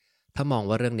เลยถ้ามอง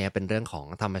ว่าเรื่องนี้เป็นเรื่องของ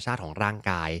ธรรมชาติของร่าง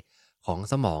กายของ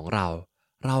สมองเรา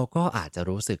เราก็อาจจะ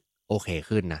รู้สึกโอเค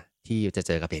ขึ้นนะที่จะเ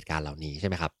จอกับเหตุการณ์เหล่านี้ใช่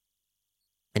ไหมครับ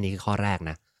อันนี้คือข้อแรก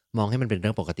นะมองให้มันเป็นเรื่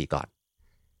องปกติก่อน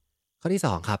ข้อที่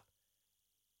2ครับ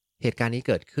เหตุการณ์นี้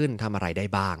เกิดขึ้นทำอะไรได้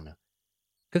บ้างนะ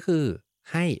ก็คือ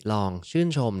ให้ลองชื่น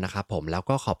ชมนะครับผมแล้ว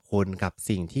ก็ขอบคุณกับ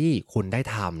สิ่งที่คุณได้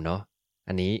ทำเนาะ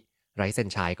อันนี้ไรเซน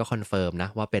ชัยก็คอนเฟิร์มนะ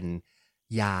ว่าเป็น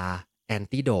ยาแอน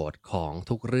ติโดดของ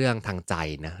ทุกเรื่องทางใจ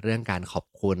นะเรื่องการขอบ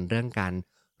คุณเรื่องการ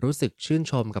รู้สึกชื่น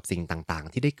ชมกับสิ่งต่าง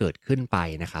ๆที่ได้เกิดขึ้นไป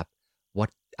นะครับ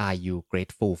what are you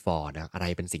grateful for นะอะไร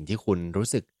เป็นสิ่งที่คุณรู้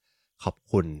สึกขอบ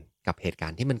คุณกับเหตุกา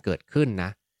รณ์ที่มันเกิดขึ้นนะ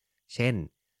เช่น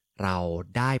เรา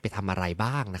ได้ไปทำอะไร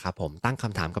บ้างนะครับผมตั้งค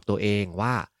ำถามกับตัวเองว่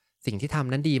าสิ่งที่ท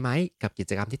ำนั้นดีไหมกับกิ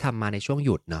จกรรมที่ทำมาในช่วงห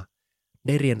ยุดเนาะไ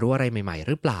ด้เรียนรู้อะไรใหม่ๆห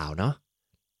รือเปล่าเนาะ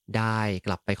ได้ก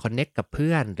ลับไปคอนเน็กกับเ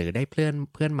พื่อนหรือได้เ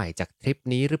พื่อนใหม่จากทริป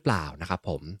นี้หรือเปล่านะครับ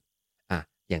ผม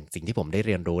อย่างสิ่งที่ผมได้เ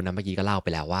รียนรู้นะเมื่อกี้ก็เล่าไป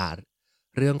แล้วว่า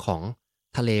เรื่องของ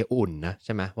ทะเลอุ่นนะใ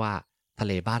ช่ไหมว่าทะเ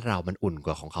ลบ้านเรามันอุ่นก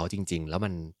ว่าของเขาจริงๆแล้วมั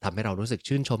นทำให้เรารู้สึก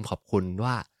ชื่นชมขอบคุณ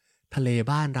ว่าทะเล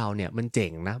บ้านเราเนี่ยมันเจ๋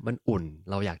งนะมันอุ่น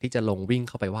เราอยากที่จะลงวิ่งเ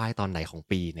ข้าไปว่ายตอนไหนของ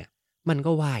ปีเนี่ยมัน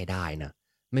ก็ว่ายได้นะ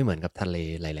ไม่เหมือนกับทะเล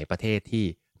หลายๆประเทศที่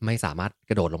ไม่สามารถ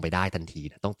กระโดดลงไปได้ทันที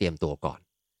นะต้องเตรียมตัวก่อน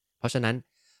เพราะฉะนั้น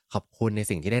ขอบคุณใน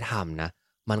สิ่งที่ได้ทำนะ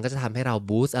มันก็จะทำให้เรา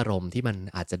บูสต์อารมณ์ที่มัน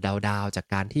อาจจะดาวๆจาก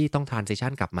การที่ต้อง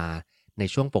transition กลับมาใน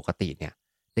ช่วงปกติเนี่ย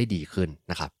ได้ดีขึ้น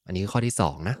นะครับอันนี้คือข้อที่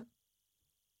2นะ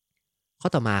ข้อ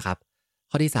ต่อมาครับ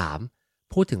ข้อที่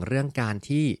3พูดถึงเรื่องการ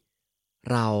ที่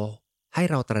เราให้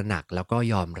เราตระหนักแล้วก็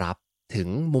ยอมรับถึง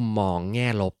มุมมองแง่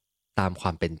ลบตามคว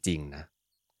ามเป็นจริงนะ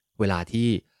เวลาที่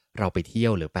เราไปเที่ย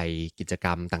วหรือไปกิจกร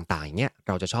รมต่างๆอย่างเงี้ยเ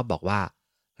ราจะชอบบอกว่า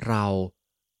เรา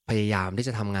พยายามที่จ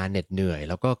ะทำงานเหน็ดเหนื่อย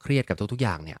แล้วก็เครียดกับทุกๆอ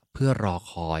ย่างเนี่ยเพื่อรอ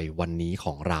คอยวันนี้ข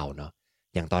องเราเนาะ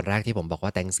อย่างตอนแรกที่ผมบอกว่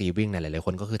า Thanksgiving เนี่ยหลายๆค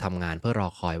นก็คือทำงานเพื่อรอ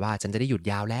คอยว่าฉันจะได้หยุด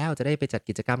ยาวแล้วจะได้ไปจัด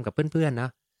กิจกรรมกับเพื่อนๆนะ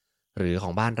หรือขอ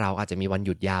งบ้านเราอาจจะมีวันห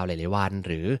ยุดยาวหลายๆวัน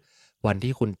หรือวัน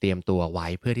ที่คุณเตรียมตัวไว้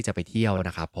เพื่อที่จะไปเที่ยว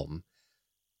นะครับผม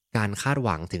การคาดห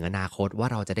วังถึงอนาคตว่า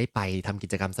เราจะได้ไปทำกิ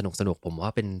จกรรมสนุกๆผมว่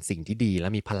าเป็นสิ่งที่ดีและ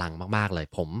มีพลังมากๆเลย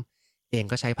ผมเอง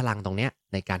ก็ใช้พลังตรงเนี้ย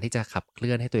ในการที่จะขับเค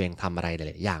ลื่อนให้ตัวเองทำอะไรห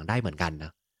ลายๆอย่างได้เหมือนกันน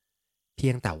ะ เพี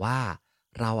ยงแต่ว่า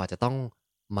เราอาจจะต้อง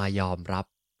มายอมรับ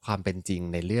ความเป็นจริง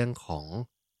ในเรื่องของ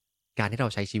การที่เรา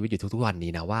ใช้ชีวิตอยู่ทุกๆวัน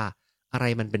นี้นะว่าอะไร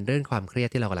มันเป็นเรื่องความเครียด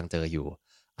ที่เรากำลังเจออยู่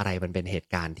อะไรมันเป็นเหตุ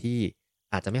การณ์ที่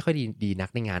อาจจะไม่ค่อยดีนัก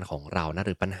ในงานของเรานะห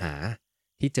รือปัญหา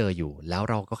ที่เจออยู่แล้ว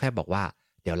เราก็แค่บอกว่า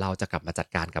เดี๋ยวเราจะกลับมาจัด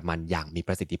การกับมันอย่างมีป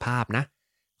ระสิทธิภาพนะ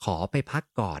ขอไปพัก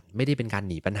ก่อนไม่ได้เป็นการ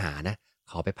หนีปัญหานะ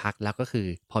ขอไปพักแล้วก็คือ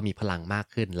พอมีพลังมาก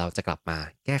ขึ้นเราจะกลับมา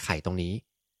แก้ไขตรงนี้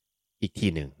อีกที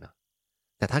หนึ่งเนาะ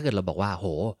แต่ถ้าเกิดเราบอกว่าโห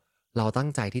เราตั้ง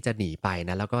ใจที่จะหนีไป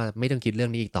นะแล้วก็ไม่ต้องคิดเรื่อ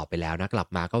งนี้อีกต่อไปแล้วนะกลับ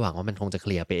มาก็หวังว่ามันคงจะเค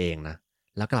ลียร์ไปเองนะ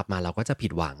แล้วกลับมาเราก็จะผิ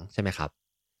ดหวังใช่ไหมครับ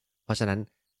เพราะฉะนั้น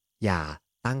อย่า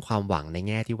ตั้งความหวังในแ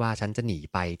ง่ที่ว่าฉันจะหนี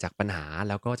ไปจากปัญหา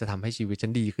แล้วก็จะทำให้ชีวิตฉั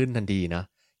นดีขึ้นทันทีนะ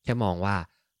แค่มองว่า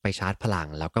ไปชาร์จพลัง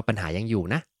แล้วก็ปัญหายังอยู่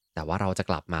นะแต่ว่าเราจะ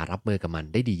กลับมารับมือกับมัน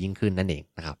ได้ดียิ่งขึ้นนั่นเอง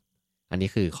นะครับอันนี้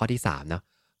คือข้อที่3เนาะ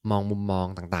มองมุมมอง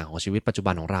ต่างๆของชีวิตปัจจุ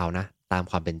บันของเรานะตาม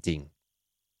ความเป็นจริง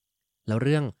แล้วเ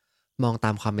รื่องมองต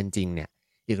ามความเป็นจริงเนี่ย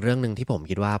อีกเรื่องหนึ่งที่ผม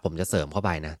คิดว่าผมจะเสริมเข้าไป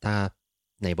นะถ้า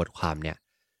ในบทความเนี่ย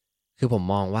คือผม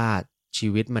มองว่าชี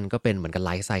วิตมันก็เป็นเหมือนกับไล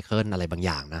ฟ์ไซเคิลอะไรบางอ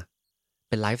ย่างนะ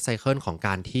เป็นไลฟ์ไซเคิลของก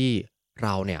ารที่เร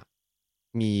าเนี่ย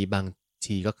มีบาง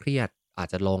ทีก็เครียดอาจ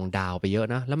จะลงดาวไปเยอะ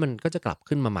นะแล้วมันก็จะกลับ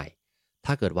ขึ้นมาใหม่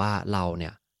ถ้าเกิดว่าเราเนี่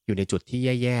ยอยู่ในจุดที่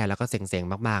แย่ๆแล้วก็เซ็ง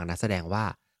ๆมากๆนะแสดงว่า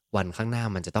วันข้างหน้า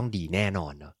มันจะต้องดีแน่นอ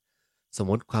นเนาะ สม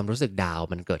มุติความรู้สึกดาวน์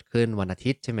มันเกิดขึ้นวันอา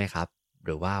ทิตย์ใช่ไหมครับห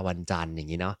รือว่าวันจันทร์อย่า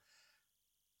งนี้เนาะ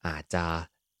อาจจะ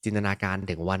จินตนาการ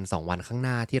ถึงวัน2วันข้างห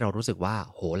น้าที่เรารู้สึกว่า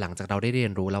โหหลังจากเราได้เรีย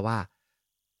นรู้แล้วว่า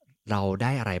เราไ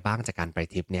ด้อะไรบ้างจากการไป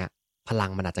ทริปเนี้ยพลั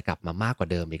งมันอาจจะกลับมามากกว่า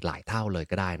เดิมอีกหลายเท่าเลย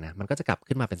ก็ได้นะมันก็จะกลับ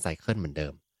ขึ้นมาเป็นไซเคิลเหมือนเดิ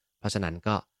มเพราะฉะนั้น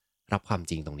ก็รับความ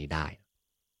จริงตรงนี้ได้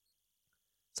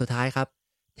สุดท้ายครับ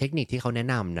เทคนิคที่เขาแนะ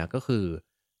นำนะก็คือ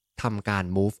ทำการ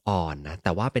move on นะแ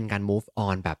ต่ว่าเป็นการ move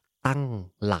on แบบตั้ง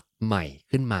หลักใหม่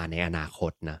ขึ้นมาในอนาค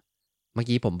ตนะเมื่อ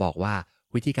กี้ผมบอกว่า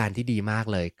วิธีการที่ดีมาก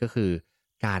เลยก็คือ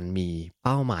การมีเ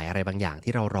ป้าหมายอะไรบางอย่าง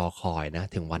ที่เรารอคอยนะ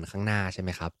ถึงวันข้างหน้าใช่ไหม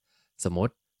ครับสมม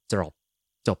ติจบ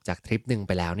จบจากทริปหนึ่งไ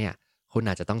ปแล้วเนี่ยคุณ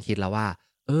อาจจะต้องคิดแล้วว่า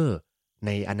ใ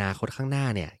นอนาคตข้างหน้า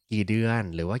เนี่ยกี่เดือน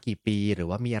หรือว่ากี่ปีหรือ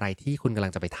ว่ามีอะไรที่คุณกำลั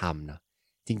งจะไปทำเนาะ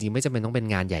จริงๆไม่จำเป็นต้องเป็น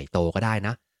งานใหญ่โตก็ได้น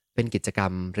ะ เป็นกิจกรร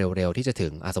มเร็วๆที่จะถึ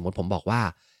งสมมติผมบอกว่า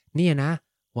เนี่ยนะ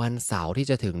วันเสาร์ที่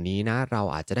จะถึงนี้นะเรา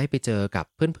อาจจะได้ไปเจอกับ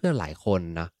เพื่อนๆหลายคน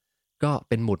นะก็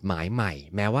เป็นหมุดหมายใหม่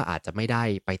แม้ว่าอาจจะไม่ได้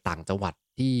ไปต่างจังหวัด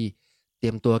ที่เตรี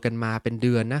ยมตัวกันมาเป็นเ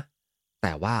ดือนนะแ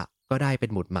ต่ว่าก็ได้เป็น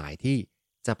หมุดหมายที่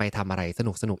จะไปทำอะไรส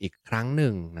นุกๆอีกครั้งห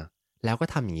นึ่งนะแล้วก็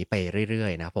ทำอย่างนี้ไปเรื่อ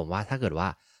ยๆนะผมว่าถ้าเกิดว่า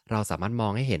เราสามารถมอ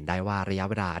งให้เห็นได้ว่าระยะ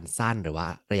เวลาอันสั้นหรือว่า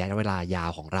ระยะเวลายาว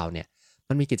ของเราเนี่ย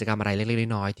มันมีกิจกรรมอะไรเล็ก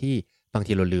ๆน้อยๆที่บาง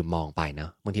ทีเราลืมมองไปเนา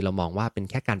ะบางทีเรามองว่าเป็น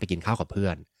แค่การไปกินข้าวกับเพื่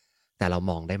อนแต่เรา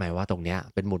มองได้ไหมว่าตรงเนี้ย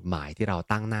เป็นหมุดหมายที่เรา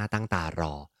ตั้งหน้าตั้งตาร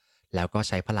อแล้วก็ใ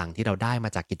ช้พลังที่เราได้มา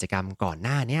จากกิจกรรมก่อนห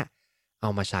น้าเนี้ยเอา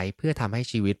มาใช้เพื่อทำให้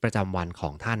ชีวิตประจำวันขอ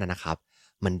งท่านนะครับ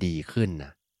มันดีขึ้นน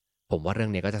ะผมว่าเรื่อ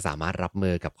งนี้ก็จะสามารถรับมื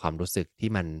อกับความรู้สึกที่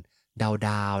มันด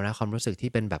าวๆนะความรู้สึก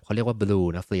ที่เป็นแบบเขาเรียกว่า blue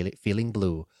นะ feeling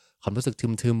blue ความรู้สึก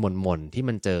ทึมๆหม่นๆที่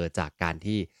มันเจอจากการ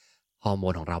ที่ ฮอร์โม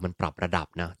นของเรามันปรับระดับ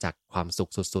นะจากความสุ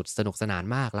ขสุดๆสนุกสนาน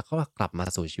มากแล้วก็กลับมา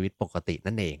สู่ชีวิตปกติ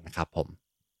นั่นเองนะครับผม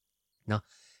เนาะ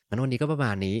งั้นวันนี้ก็ประม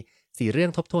าณนี้4เรื่อ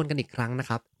งทบทวนกันอีกครั้งนะ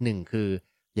ครับ1คือ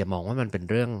อย่ามองว่ามันเป็น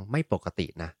เรื่องไม่ปกติ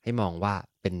นะให้มองว่า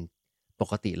เป็นป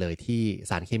กติเลยที่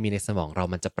สารเคมีในสมองเรา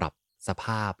มันจะปรับสภ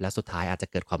าพและสุดท้ายอาจจะ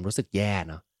เกิดความรู้สึกแย่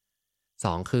เนาะ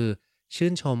2คือชื่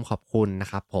นชมขอบคุณนะ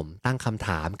ครับผมตั้งคำถ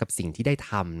ามกับสิ่งที่ได้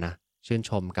ทำนะชื่น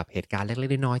ชมกับเหตุการณ์เล็ก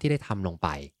ๆน้อยๆที่ได้ทำลงไป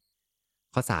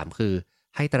ข้อ3คือ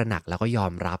ให้ตระหนักแล้วก็ยอ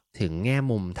มรับถึงแง่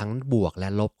มุมทั้งบวกและ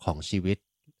ลบของชีวิต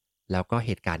แล้วก็เห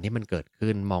ตุการณ์ที่มันเกิด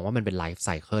ขึ้นมองว่ามันเป็นไลฟ์ไซ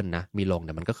เคิลนะมีลงเ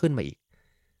ดี๋ยวมันก็ขึ้นมาอีก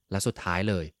และสุดท้าย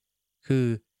เลยคือ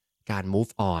การ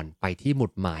move on ไปที่หมุ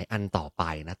ดหมายอันต่อไป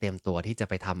นะเตรียมตัวที่จะ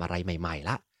ไปทำอะไรใหม่ๆ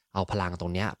ละเอาพลังตร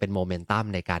งเนี้ยเป็นโมเมนตัม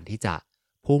ในการที่จะ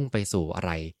พุ่งไปสู่อะไ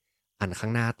รอันข้า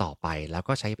งหน้าต่อไปแล้ว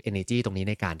ก็ใช้ energy ตรงนี้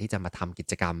ในการที่จะมาทำกิ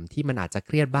จกรรมที่มันอาจจะเค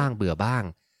รียดบ้างเบื่อบ้าง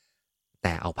แ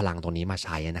ต่เอาพลังตรงนี้มาใ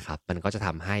ช้นะครับมันก็จะท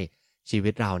ำให้ชีวิ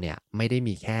ตเราเนี่ยไม่ได้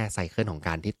มีแค่ไซเคิลของก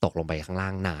ารที่ตกลงไปข้างล่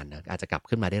างนานนะอาจจะกลับ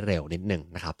ขึ้นมาได้เร็วนิดหนึ่ง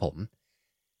นะครับผม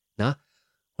เนาะ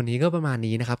วันนี้ก็ประมาณ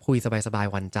นี้นะครับคุยสบาย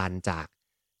ๆวันจันทร์จาก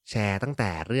แชร์ตั้งแต่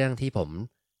เรื่องที่ผม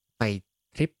ไป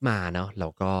ทริปมาเนาะแล้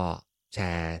วก็แช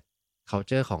ร์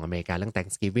culture ของอเมริกาเรื่อง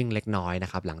Thanksgiving เล็กน้อยน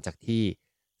ะครับหลังจากที่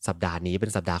สัปดาห์นี้เป็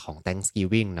นสัปดาห์ของ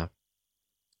Thanksgiving เนาะ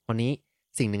วันนี้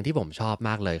สิ่งหนึ่งที่ผมชอบม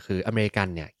ากเลยคืออเมริกัน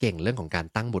เนี่ยเก่งเรื่องของการ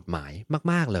ตั้งหมุดหมาย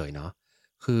มากๆเลยเนาะ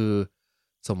คือ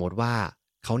สมมติว่า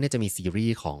เขาเนี่ยจะมีซีรี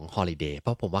ส์ของ Holiday เพร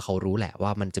าะผมว่าเขารู้แหละว่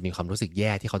ามันจะมีความรู้สึกแ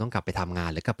ย่ที่เขาต้องกลับไปทำงาน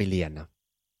หรือกลับไปเรียนนะ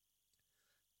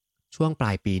ช่วงปล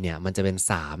ายปีเนี่ยมันจะเป็น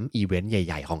3อีเวนต์ใ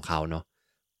หญ่ๆของเขาเนาะ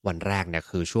วันแรกเนี่ย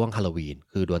คือช่วงฮาโลวีน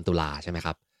คือเดือนตุลาใช่ไหมค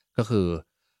รับก็คือ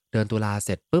เดือนตุลาเส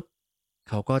ร็จปุ๊บ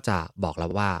เขาก็จะบอกแล้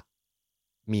วว่า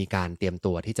มีการเตรียม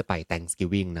ตัวที่จะไป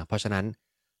Thanksgiving นะเพราะฉะนั้น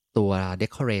ตัว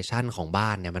decoration ของบ้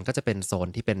านเนี่ยมันก็จะเป็นโซน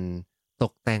ที่เป็นต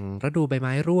กแต่งฤดูใบไ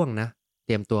ม้ร่วงนะเต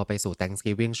รียมตัวไปสู่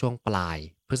Thanksgiving ช่วงปลาย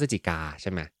พฤศจิกาใ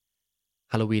ช่ไหม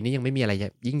ฮาโลวีนนี่ยังไม่มีอะไร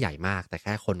ยิ่งใหญ่มากแต่แ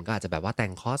ค่คนก็อาจจะแบบว่าแต่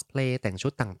งคอสเพลย์แต่งชุ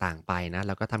ดต่างๆไปนะแ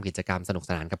ล้วก็ทำกิจกรรมสนุก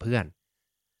สนานกับเพื่อน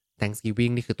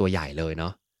Thanksgiving นี่คือตัวใหญ่เลยเนา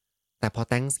ะแต่พอ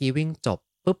Thanksgiving จบ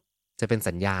ปุ๊บจะเป็น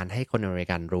สัญญาณให้คนอเมริ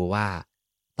กันรู้ว่า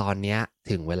ตอนเนี้ย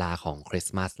ถึงเวลาของคริส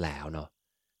ต์มาสแล้วเนาะ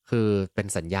คือเป็น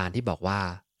สัญญาณที่บอกว่า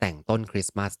แต่งต้นคริส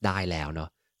ต์มาสได้แล้วเนาะ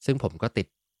ซึ่งผมก็ติด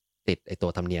ไอตั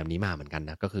วธรรมเนียมนี้มาเหมือนกัน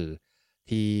นะก็คือ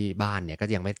ที่บ้านเนี่ยก็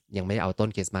ยังไม่ได้เอาต้น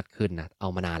คริสต์มาสขึ้นนะเอา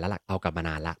มานานแล้วล่ะเอากลับมา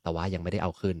นานละแต่ว่ายังไม่ได้เอ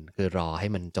าขึ้นคือรอให้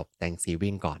มันจบ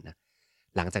Thanksgiving ก่อนนะ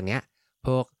หลังจากเนี้ยพ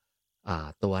วก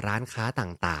ตัวร้านค้า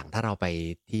ต่างๆถ้าเราไป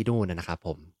ที่นู่นนะครับผ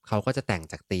มเขาก็จะแต่ง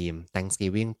จากธีม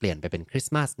Thanksgiving เปลี่ยนไปเป็นคริส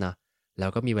ต์มาสเนาะแล้ว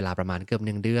ก็มีเวลาประมาณเกือบ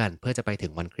1 เดือนเพื่อจะไปถึ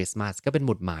งวันคริสต์มาสก็เป็นห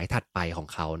มุดหมายถัดไปของ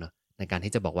เขาเนาะในการ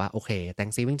ที่จะบอกว่าโอเค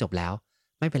Thanksgiving จบแล้ว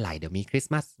ไม่เป็นไรเดี๋ยวมีคริส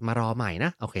ต์มาสมารอใหม่น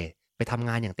ะโอเคไปทำง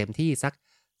านอย่างเต็มที่สัก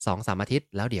 2-3 อาทิตย์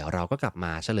แล้วเดี๋ยวเราก็กลับม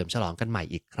าเฉลิมฉลองกันใหม่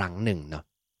อีกครั้งหนึ่งเนาะ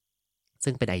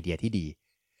ซึ่งเป็นไอเดียที่ดี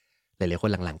หลายๆคน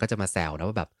หลังๆก็จะมาแซวนะ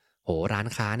ว่าแบบโหร้าน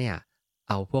ค้าเนี่ย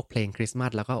เอาพวกเพลงคริสต์มา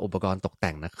สแล้วก็อุปกรณ์ตกแ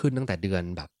ต่งนะขึ้นตั้งแต่เดือน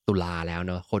แบบตุลาแล้ว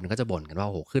เนาะคนก็จะบ่นกันว่า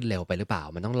โหขึ้นเร็วไปหรือเปล่า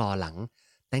มันต้องรอหลัง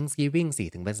Thanksgiving สิ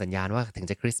ถึงเป็นสัญญาณว่าถึง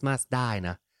จะคริสต์มาสได้น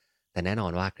ะแต่แน่นอ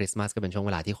นว่าคริสต์มาสก็เป็นช่วงเ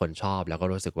วลาที่คนชอบแล้วก็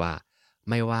รู้สึกว่า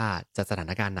ไม่ว่าจะสถา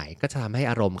นการณ์ไหนก็จะทำให้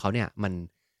อารมณ์เขาเนี่ยมัน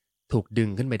ถูกดึง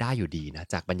ขึ้นไปได้อยู่ดีนะ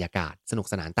จากบรรยากาศสนุก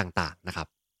สนานต่างๆนะครับ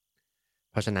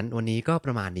เพราะฉะนั้นวันนี้ก็ป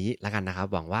ระมาณนี้แล้วกันนะครับ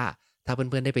หวังว่าถ้าเ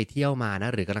พื่อนๆได้ไปเที่ยวมานะ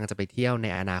หรือกำลังจะไปเที่ยวใน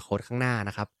อนาคตข้างหน้า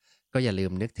นะครับก็อย่าลื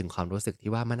มนึกถึงความรู้สึก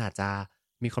ที่ว่ามันอาจจะ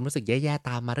มีความรู้สึกแย่ๆ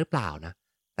ตามมาหรือเปล่านะ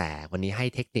แต่วันนี้ให้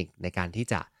เทคนิคในการที่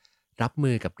จะรับ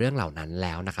มือกับเรื่องเหล่านั้นแ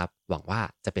ล้วนะครับหวังว่า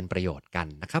จะเป็นประโยชน์กัน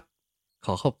นะครับข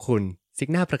อขอบคุณซิก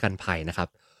น่าประกันภัยนะครับ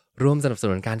ร่วมสนับส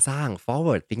นุนการสร้าง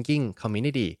Forward Thinking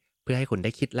Community เพื่อให้คุณไ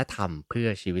ด้คิดและทำเพื่อ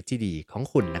ชีวิตที่ดีของ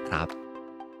คุณนะครับ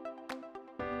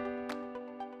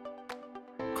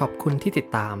ขอบคุณที่ติด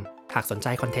ตามหากสนใจ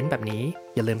คอนเทนต์แบบนี้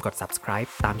อย่าลืมกด subscribe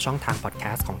ตามช่องทาง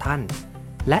podcast ของท่าน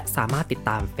และสามารถติด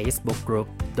ตาม Facebook Group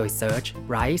โดย search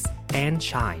Rise and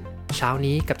Shine เช้า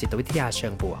นี้กับจิตวิทยาเชิ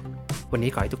งบวกวันนี้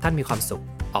ขอให้ทุกท่านมีความสุข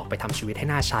ออกไปทำชีวิตให้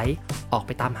น่าใช้ออกไ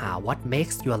ปตามหา what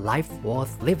makes your life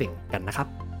worth living กันนะครับ